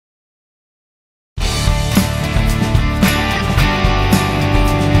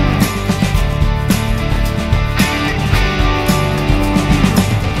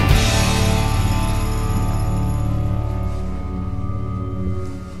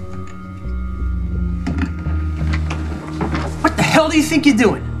do you think you're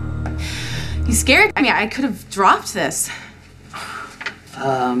doing? You scared me. I could have dropped this.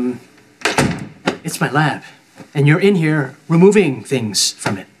 It's my lab. And you're in here removing things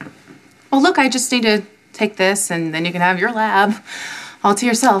from it. Well, look, I just need to take this, and then you can have your lab all to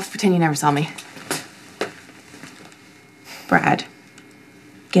yourself. Pretend you never saw me. Brad,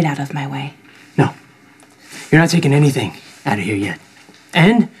 get out of my way. No. You're not taking anything out of here yet.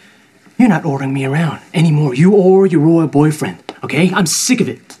 And you're not ordering me around anymore. You or your royal boyfriend, okay? I'm sick of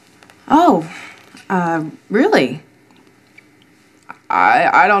it. Oh, really?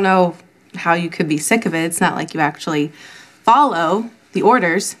 I don't know how you could be sick of it. It's not like you actually follow the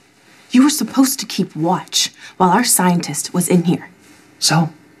orders. You were supposed to keep watch while our scientist was in here. So?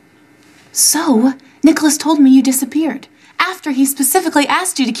 So, Nicholas told me you disappeared after he specifically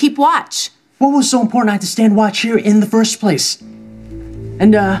asked you to keep watch. What was so important I had to stand watch here in the first place?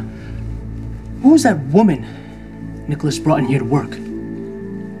 And, who was that woman Nicholas brought in here to work?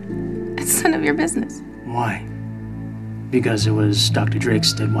 It's none of your business. Why? Because it was Dr.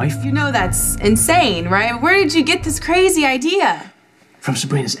 Drake's dead wife? You know that's insane, right? Where did you get this crazy idea? From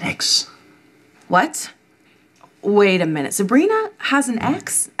Sabrina's ex. What? Wait a minute. Sabrina has an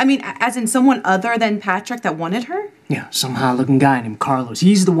ex? I mean, as in someone other than Patrick that wanted her? Yeah, some hot-looking guy named Carlos.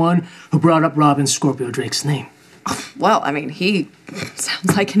 He's the one who brought up Robin Scorpio Drake's name. Well, I mean, he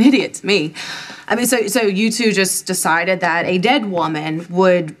sounds like an idiot to me. I mean, so you two just decided that a dead woman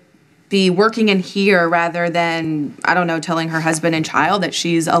would be working in here rather than, I don't know, telling her husband and child that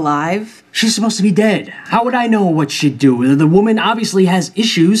she's alive? She's supposed to be dead. How would I know what she'd do? The woman obviously has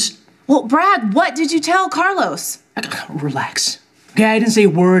issues. Well, Brad, what did you tell Carlos? Relax. Okay, I didn't say a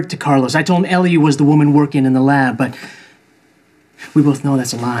word to Carlos. I told him Ellie was the woman working in the lab, but we both know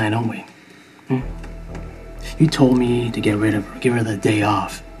that's a lie, don't we? You told me to get rid of her, give her the day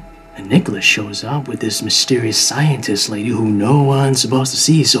off. And Nicholas shows up with this mysterious scientist lady who no one's supposed to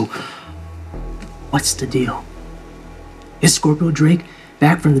see, so what's the deal? Is Scorpio Drake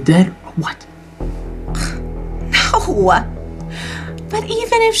back from the dead, or what? No. But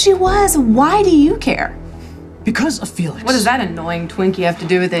even if she was, why do you care? Because of Felix. What does that annoying Twinkie have to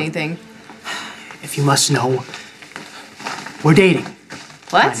do with anything? If you must know, we're dating.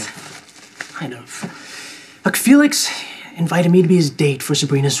 What? Kind of. Look, Felix invited me to be his date for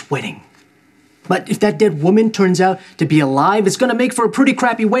Sabrina's wedding. But if that dead woman turns out to be alive, it's gonna make for a pretty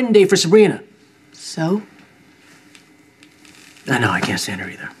crappy wedding day for Sabrina. So? I know, I can't stand her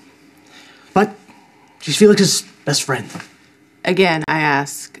either. But she's Felix's best friend. Again, I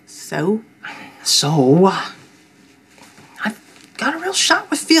ask, so? So, I've got a real shot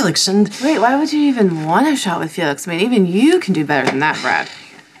with Felix, and... Wait, why would you even want a shot with Felix? I mean, even you can do better than that, Brad.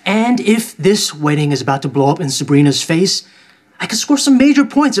 And if this wedding is about to blow up in Sabrina's face, I can score some major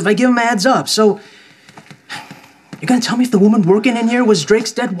points if I give him a heads up. So, you're gonna tell me if the woman working in here was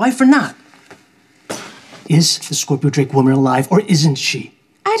Drake's dead wife or not? Is the Scorpio Drake woman alive, or isn't she?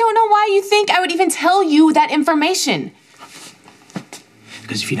 I don't know why you think I would even tell you that information.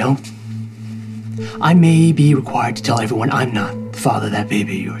 Because if you don't, I may be required to tell everyone I'm not the father of that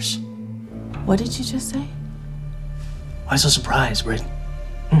baby of yours. What did you just say? Why so surprised, Britt?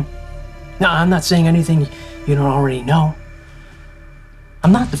 No, I'm not saying anything you don't already know.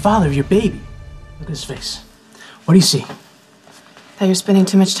 I'm not the father of your baby. Look at his face. What do you see? That you're spending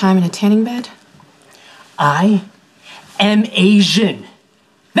too much time in a tanning bed? I am Asian.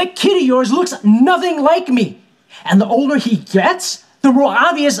 That kid of yours looks nothing like me. And the older he gets, the more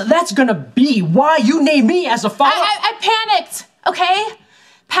obvious that's gonna be why you named me as a father. I panicked, okay?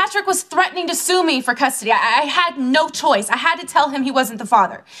 Patrick was threatening to sue me for custody. I had no choice. I had to tell him he wasn't the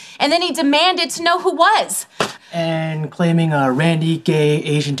father. And then he demanded to know who was. And claiming a randy, gay,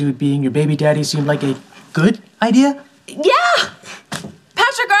 Asian dude being your baby daddy seemed like a good idea? Yeah!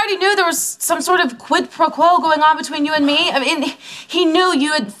 Patrick already knew there was some sort of quid pro quo going on between you and me. I mean, he knew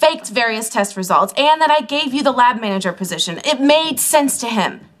you had faked various test results and that I gave you the lab manager position. It made sense to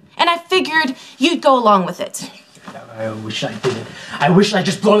him. And I figured you'd go along with it. I wish I didn't. I wish I'd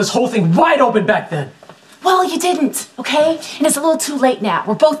just blown this whole thing wide open back then. Well, you didn't, okay? And it's a little too late now.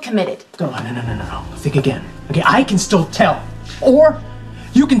 We're both committed. Go on, no. Think again. Okay, I can still tell. Or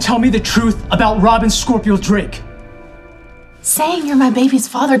you can tell me the truth about Robin Scorpio Drake. Saying you're my baby's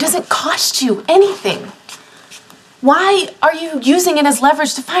father doesn't cost you anything. Why are you using it as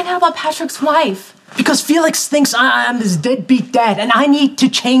leverage to find out about Patrick's wife? Because Felix thinks I'm this deadbeat dad, and I need to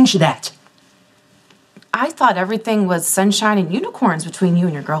change that. I thought everything was sunshine and unicorns between you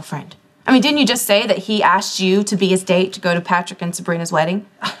and your girlfriend. I mean, didn't you just say that he asked you to be his date to go to Patrick and Sabrina's wedding?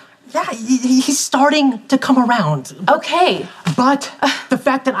 Yeah, he's starting to come around. Okay. But the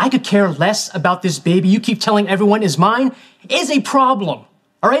fact that I could care less about this baby you keep telling everyone is mine is a problem.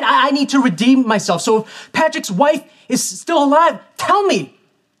 All right? I need to redeem myself. So if Patrick's wife is still alive, tell me.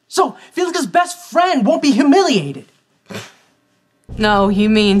 So Felix's best friend won't be humiliated. No, you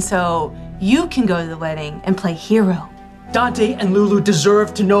mean so you can go to the wedding and play hero. Dante and Lulu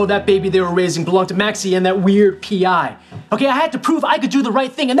deserve to know that baby they were raising belonged to Maxie and that weird PI. Okay, I had to prove I could do the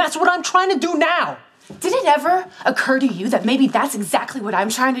right thing, and that's what I'm trying to do now. Did it ever occur to you that maybe that's exactly what I'm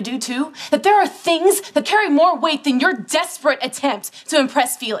trying to do too? That there are things that carry more weight than your desperate attempt to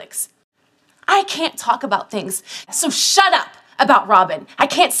impress Felix? I can't talk about things, so shut up about Robin. I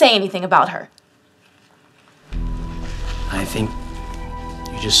can't say anything about her. I think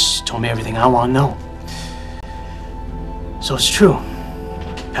you just told me everything I want to know. So it's true.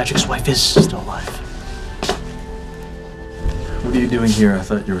 Patrick's wife is still alive. What are you doing here? I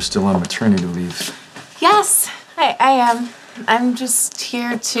thought you were still on maternity leave. Yes, I am. I'm just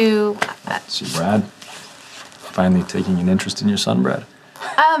here to... See, Brad? Finally taking an interest in your son, Brad?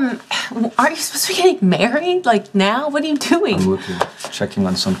 Aren't you supposed to be getting married? Like now? What are you doing? I'm looking, checking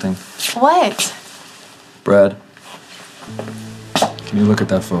on something. What? Brad, can you look at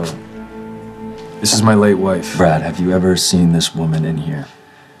that photo? This is my late wife. Brad, have you ever seen this woman in here?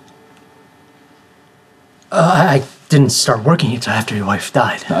 I didn't start working here till after your wife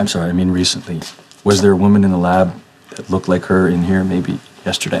died. No, I'm sorry, I mean recently. Was there a woman in the lab that looked like her in here maybe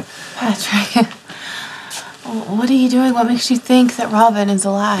yesterday? Patrick, what are you doing? What makes you think that Robin is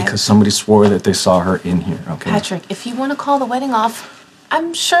alive? Because somebody swore that they saw her in here, okay? Patrick, if you want to call the wedding off,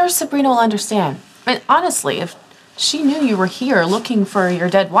 I'm sure Sabrina will understand. I mean, honestly, if she knew you were here looking for your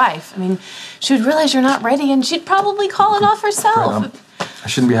dead wife, I mean, she would realize you're not ready and she'd probably call it off herself. Brad, I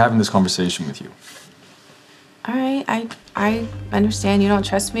shouldn't be having this conversation with you. All right, I understand you don't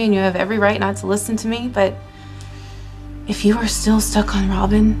trust me and you have every right not to listen to me, but if you are still stuck on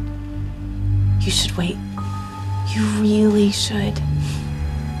Robin, you should wait. You really should.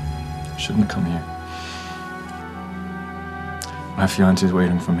 I shouldn't have come here. My fiance's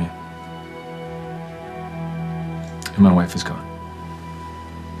waiting for me. And my wife is gone.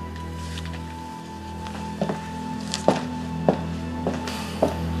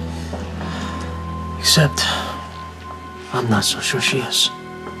 Except, I'm not so sure she is.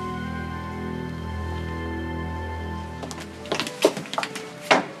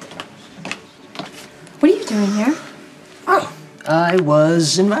 What are you doing here? Oh, I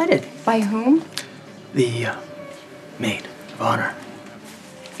was invited. By whom? The maid of honor.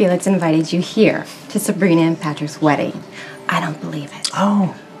 Felix invited you here to Sabrina and Patrick's wedding. I don't believe it.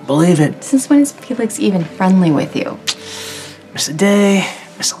 Oh, believe it. Since when is Felix even friendly with you? Miss a day,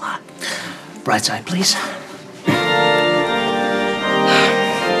 miss a lot. Bright side, please.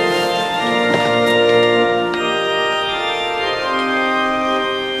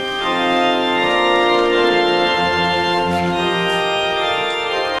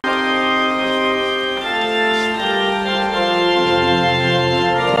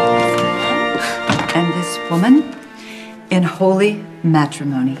 And this woman in holy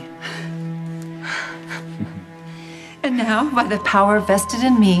matrimony. And now, by the power vested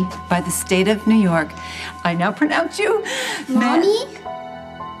in me by the state of New York, I now pronounce you... Mommy?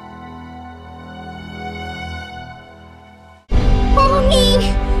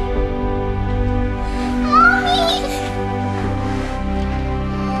 Mommy! Mommy! Mommy!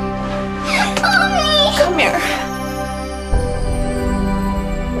 Come here.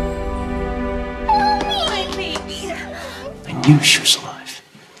 My baby. I knew she was alive.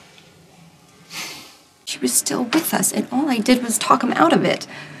 She was still with us, and all I did was talk him out of it.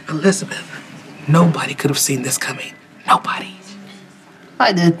 Elizabeth, nobody could have seen this coming. Nobody.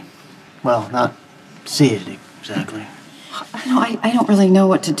 I did. Well, not see it exactly. I don't really know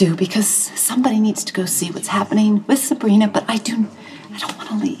what to do because somebody needs to go see what's happening with Sabrina, but I don't want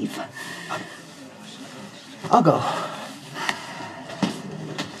to leave. I'll go.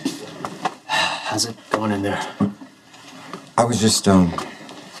 How's it going in there? I was just, I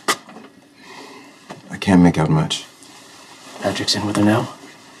can't make out much. Patrick's in with her now?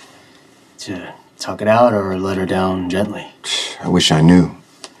 To talk it out or let her down gently? I wish I knew.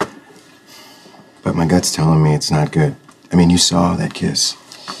 But my gut's telling me it's not good. I mean, you saw that kiss.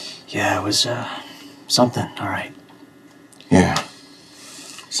 Yeah, it was, something, all right. Yeah.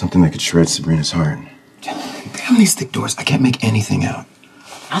 Something that could shred Sabrina's heart. Behind these thick doors, I can't make anything out.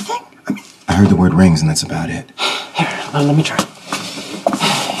 Nothing? I mean, I heard the word rings and that's about it. Here, let me try.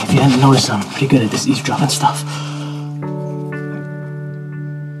 If you hadn't noticed, I'm pretty good at this eavesdropping stuff.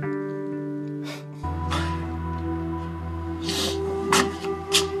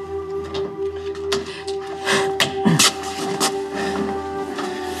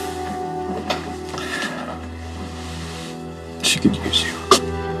 could use you.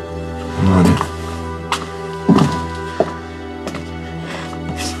 I'm on it.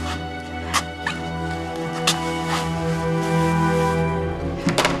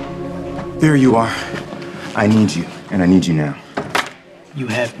 There you are. I need you, and I need you now. You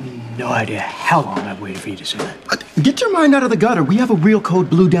have no idea how long I've waited for you to say that. Get your mind out of the gutter. We have a real code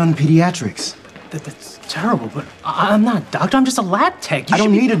blue down in pediatrics. That's terrible, but I'm not a doctor. I'm just a lab tech. I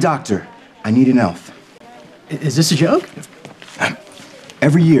don't need a doctor. I need an elf. Is this a joke?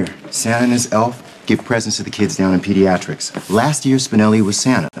 Every year, Santa and his elf give presents to the kids down in pediatrics. Last year, Spinelli was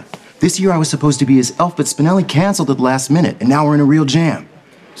Santa. This year, I was supposed to be his elf, but Spinelli canceled at the last minute, and now we're in a real jam.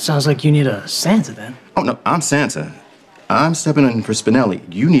 Sounds like you need a Santa then. Oh, no, I'm Santa. I'm stepping in for Spinelli.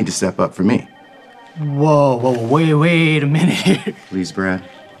 You need to step up for me. Whoa, wait a minute here. Please, Brad.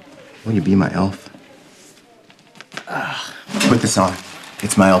 Will you be my elf? Put this on.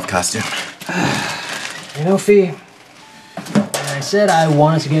 It's my elf costume. You know, Fee, when I said I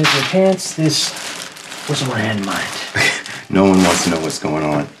wanted to get into your pants, this wasn't what I had in mind. No one wants to know what's going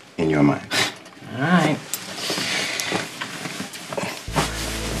on in your mind. All right.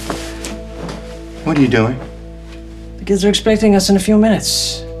 What are you doing? The kids are expecting us in a few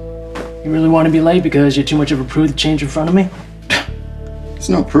minutes. You really want to be late because you're too much of a prude to change in front of me? There's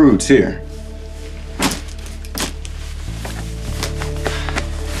no prudes here.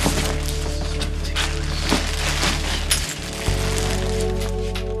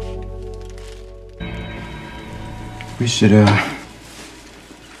 We should,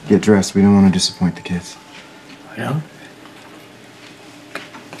 get dressed. We don't want to disappoint the kids. We don't?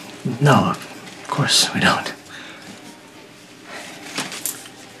 No, of course we don't.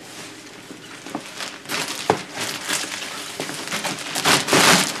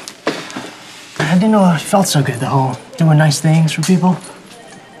 I didn't know it felt so good, the whole doing nice things for people.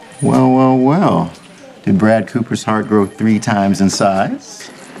 Well. Did Brad Cooper's heart grow 3 times in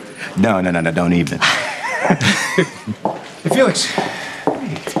size? No, don't even. Hey, Felix.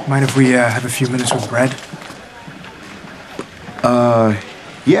 Mind if we have a few minutes with Brad?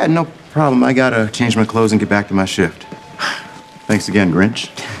 Yeah, no problem. I gotta change my clothes and get back to my shift. Thanks again, Grinch.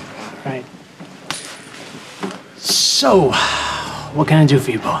 Right. So, what can I do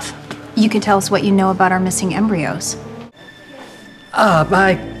for you both? You can tell us what you know about our missing embryos.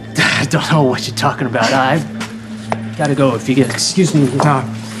 I don't know what you're talking about. I've gotta go if you get... Excuse me. No,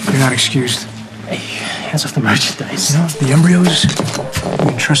 you're not excused. Hey, hands off the merchandise. You know, the embryos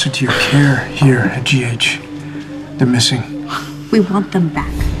we entrusted to your care here at GH. They're missing. We want them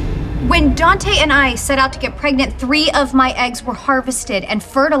back. When Dante and I set out to get pregnant, 3 of my eggs were harvested and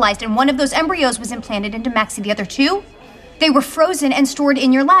fertilized, and one of those embryos was implanted into Maxie. The other 2, they were frozen and stored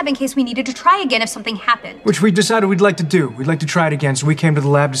in your lab in case we needed to try again if something happened. Which we decided we'd like to do. We'd like to try it again, so we came to the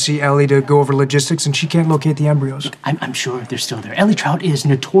lab to see Ellie to go over logistics, and she can't locate the embryos. Look, I'm sure they're still there. Ellie Trout is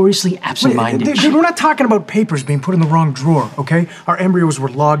notoriously absent-minded. We're not talking about papers being put in the wrong drawer, okay? Our embryos were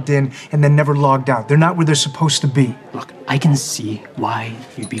logged in and then never logged out. They're not where they're supposed to be. Look, I can see why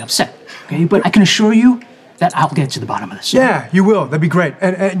you'd be upset, okay? But I can assure you that I'll get to the bottom of this. Yeah, you will. That'd be great.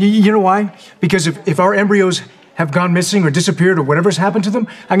 And you know why? Because if our embryos have gone missing or disappeared or whatever's happened to them,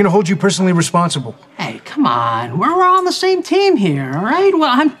 I'm going to hold you personally responsible. Hey, come on. We're on the same team here, all right?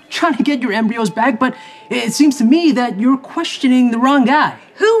 Well, I'm trying to get your embryos back, but it seems to me that you're questioning the wrong guy.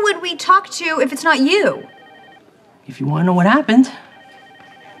 Who would we talk to if it's not you? If you want to know what happened,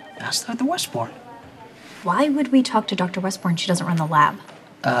 ask Dr. Westbourne. Why would we talk to Dr. Westbourne? She doesn't run the lab.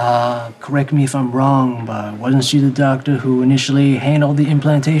 Correct me if I'm wrong, but wasn't she the doctor who initially handled the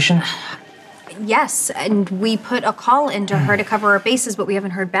implantation? Yes, and we put a call into her to cover our bases, but we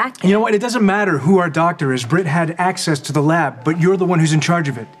haven't heard back yet. You know what? It doesn't matter who our doctor is. Britt had access to the lab, but you're the one who's in charge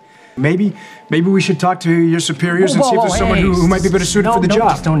of it. Maybe we should talk to your superiors and see if there's someone who might be better suited for the job.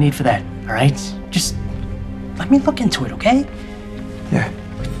 There's no need for that, all right? Just let me look into it, okay? Yeah,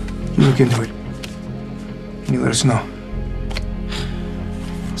 you look into it. And you let us know.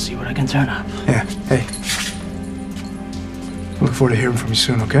 I'll see what I can turn up. Yeah, hey. Look forward to hearing from you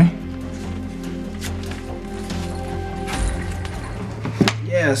soon, okay?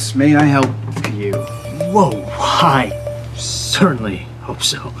 Yes, may I help you? Whoa, I certainly hope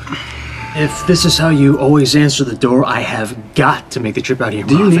so. If this is how you always answer the door, I have got to make the trip out here.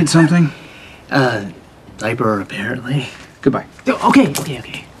 Do you need something? Diaper, apparently. Goodbye. Okay.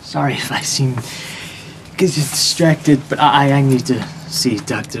 Sorry if I seem distracted, but I need to see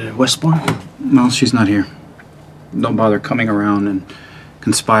Dr. Westbourne. Well, she's not here. Don't bother coming around and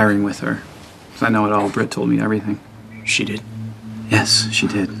conspiring with her. Because I know it all. Britt told me everything. She did? Yes, she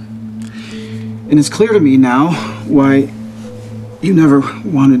did. And it's clear to me now why you never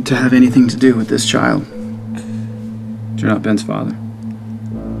wanted to have anything to do with this child. You're not Ben's father.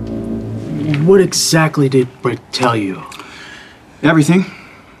 What exactly did Britt tell you? Everything.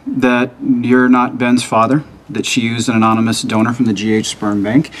 That you're not Ben's father, that she used an anonymous donor from the GH sperm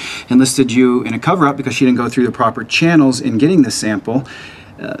bank, enlisted you in a cover-up because she didn't go through the proper channels in getting the sample,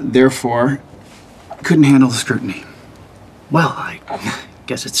 therefore couldn't handle the scrutiny. Well, I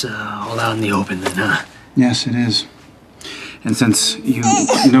guess it's all out in the open then, huh? Yes, it is. And since you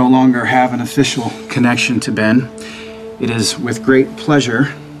no longer have an official connection to Ben, it is with great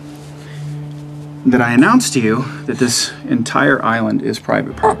pleasure that I announce to you that this entire island is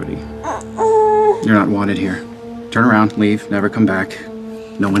private property. You're not wanted here. Turn around, leave, never come back.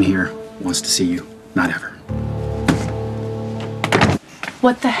 No one here wants to see you. Not ever.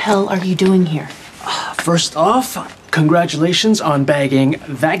 What the hell are you doing here? First off, congratulations on bagging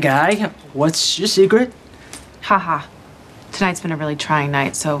that guy. What's your secret? Haha. Tonight's been a really trying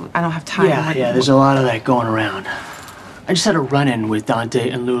night, so I don't have time. Yeah, there's a lot of that going around. I just had a run-in with Dante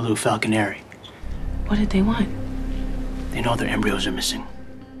and Lulu Falconeri. What did they want? They know their embryos are missing.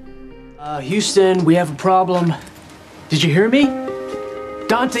 Houston, we have a problem. Did you hear me?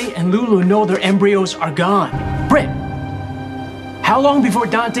 Dante and Lulu know their embryos are gone. Britt, how long before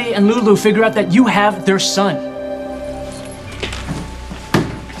Dante and Lulu figure out that you have their son?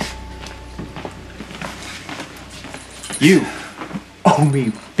 You owe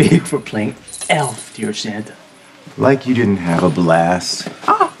me big for playing elf, dear Santa. Like you didn't have a blast.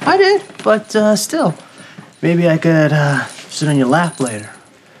 Oh, I did, but still. Maybe I could sit on your lap later.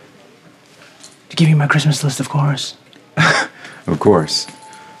 To give you my Christmas list, of course. Of course.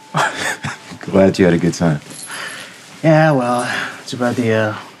 Glad you had a good time. Yeah, well, it's about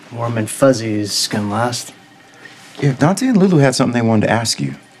the warm and fuzzies can last. Yeah, Dante and Lulu had something they wanted to ask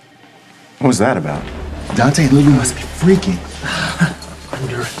you. What was that about? Dante and Lulu must be freaking.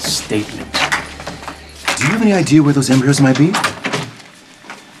 Understatement. Do you have any idea where those embryos might be?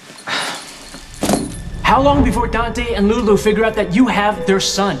 How long before Dante and Lulu figure out that you have their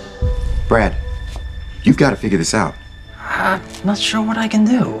son? Brad, you've got to figure this out. I'm not sure what I can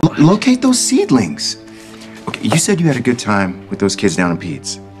do. Locate those seedlings. Okay, you said you had a good time with those kids down in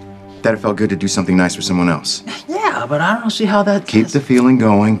Pete's. That it felt good to do something nice for someone else. Yeah, but I don't see how that... Keep the feeling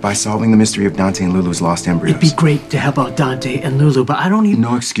going by solving the mystery of Dante and Lulu's lost embryos. It'd be great to help out Dante and Lulu, but I don't even...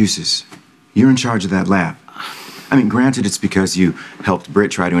 No excuses. You're in charge of that lab. I mean, granted, it's because you helped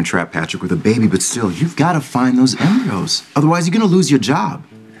Britt try to entrap Patrick with a baby, but still, you've got to find those embryos. Otherwise, you're going to lose your job.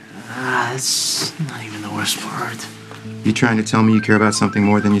 That's not even the worst part. You trying to tell me you care about something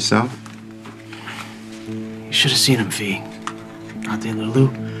more than yourself? You should have seen them, Fee. Dante and Lulu.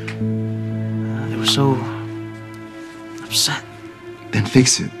 They were so... upset. Then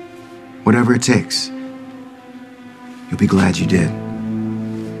fix it. Whatever it takes. You'll be glad you did.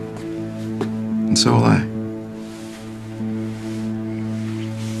 And so will I.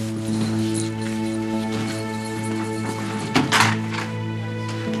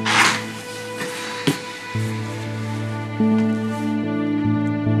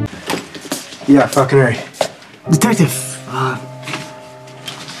 Yeah, Falconeri. Detective, hi.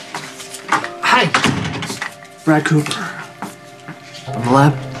 Brad Cooper. From the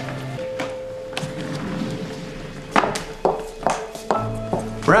lab.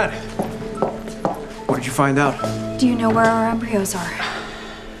 Brad, what did you find out? Do you know where our embryos are?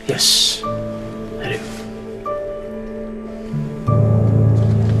 Yes, I do.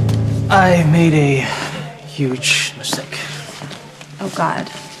 I made a huge mistake. Oh, God.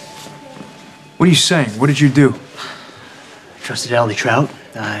 What are you saying? What did you do? I trusted Ellie Trout.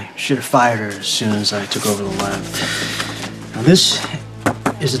 I should have fired her as soon as I took over the lab. Now this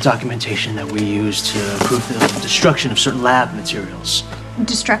is the documentation that we use to prove the destruction of certain lab materials.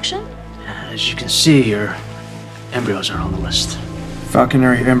 Destruction? As you can see, your embryos are on the list.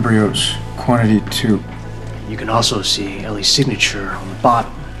 Falconeri embryos, quantity 2. You can also see Ellie's signature on the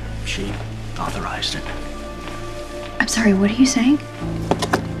bottom. She authorized it. I'm sorry, what are you saying?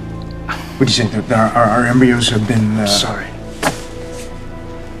 What do you say? That our embryos have been... Sorry.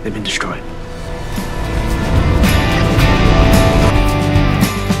 They've been destroyed.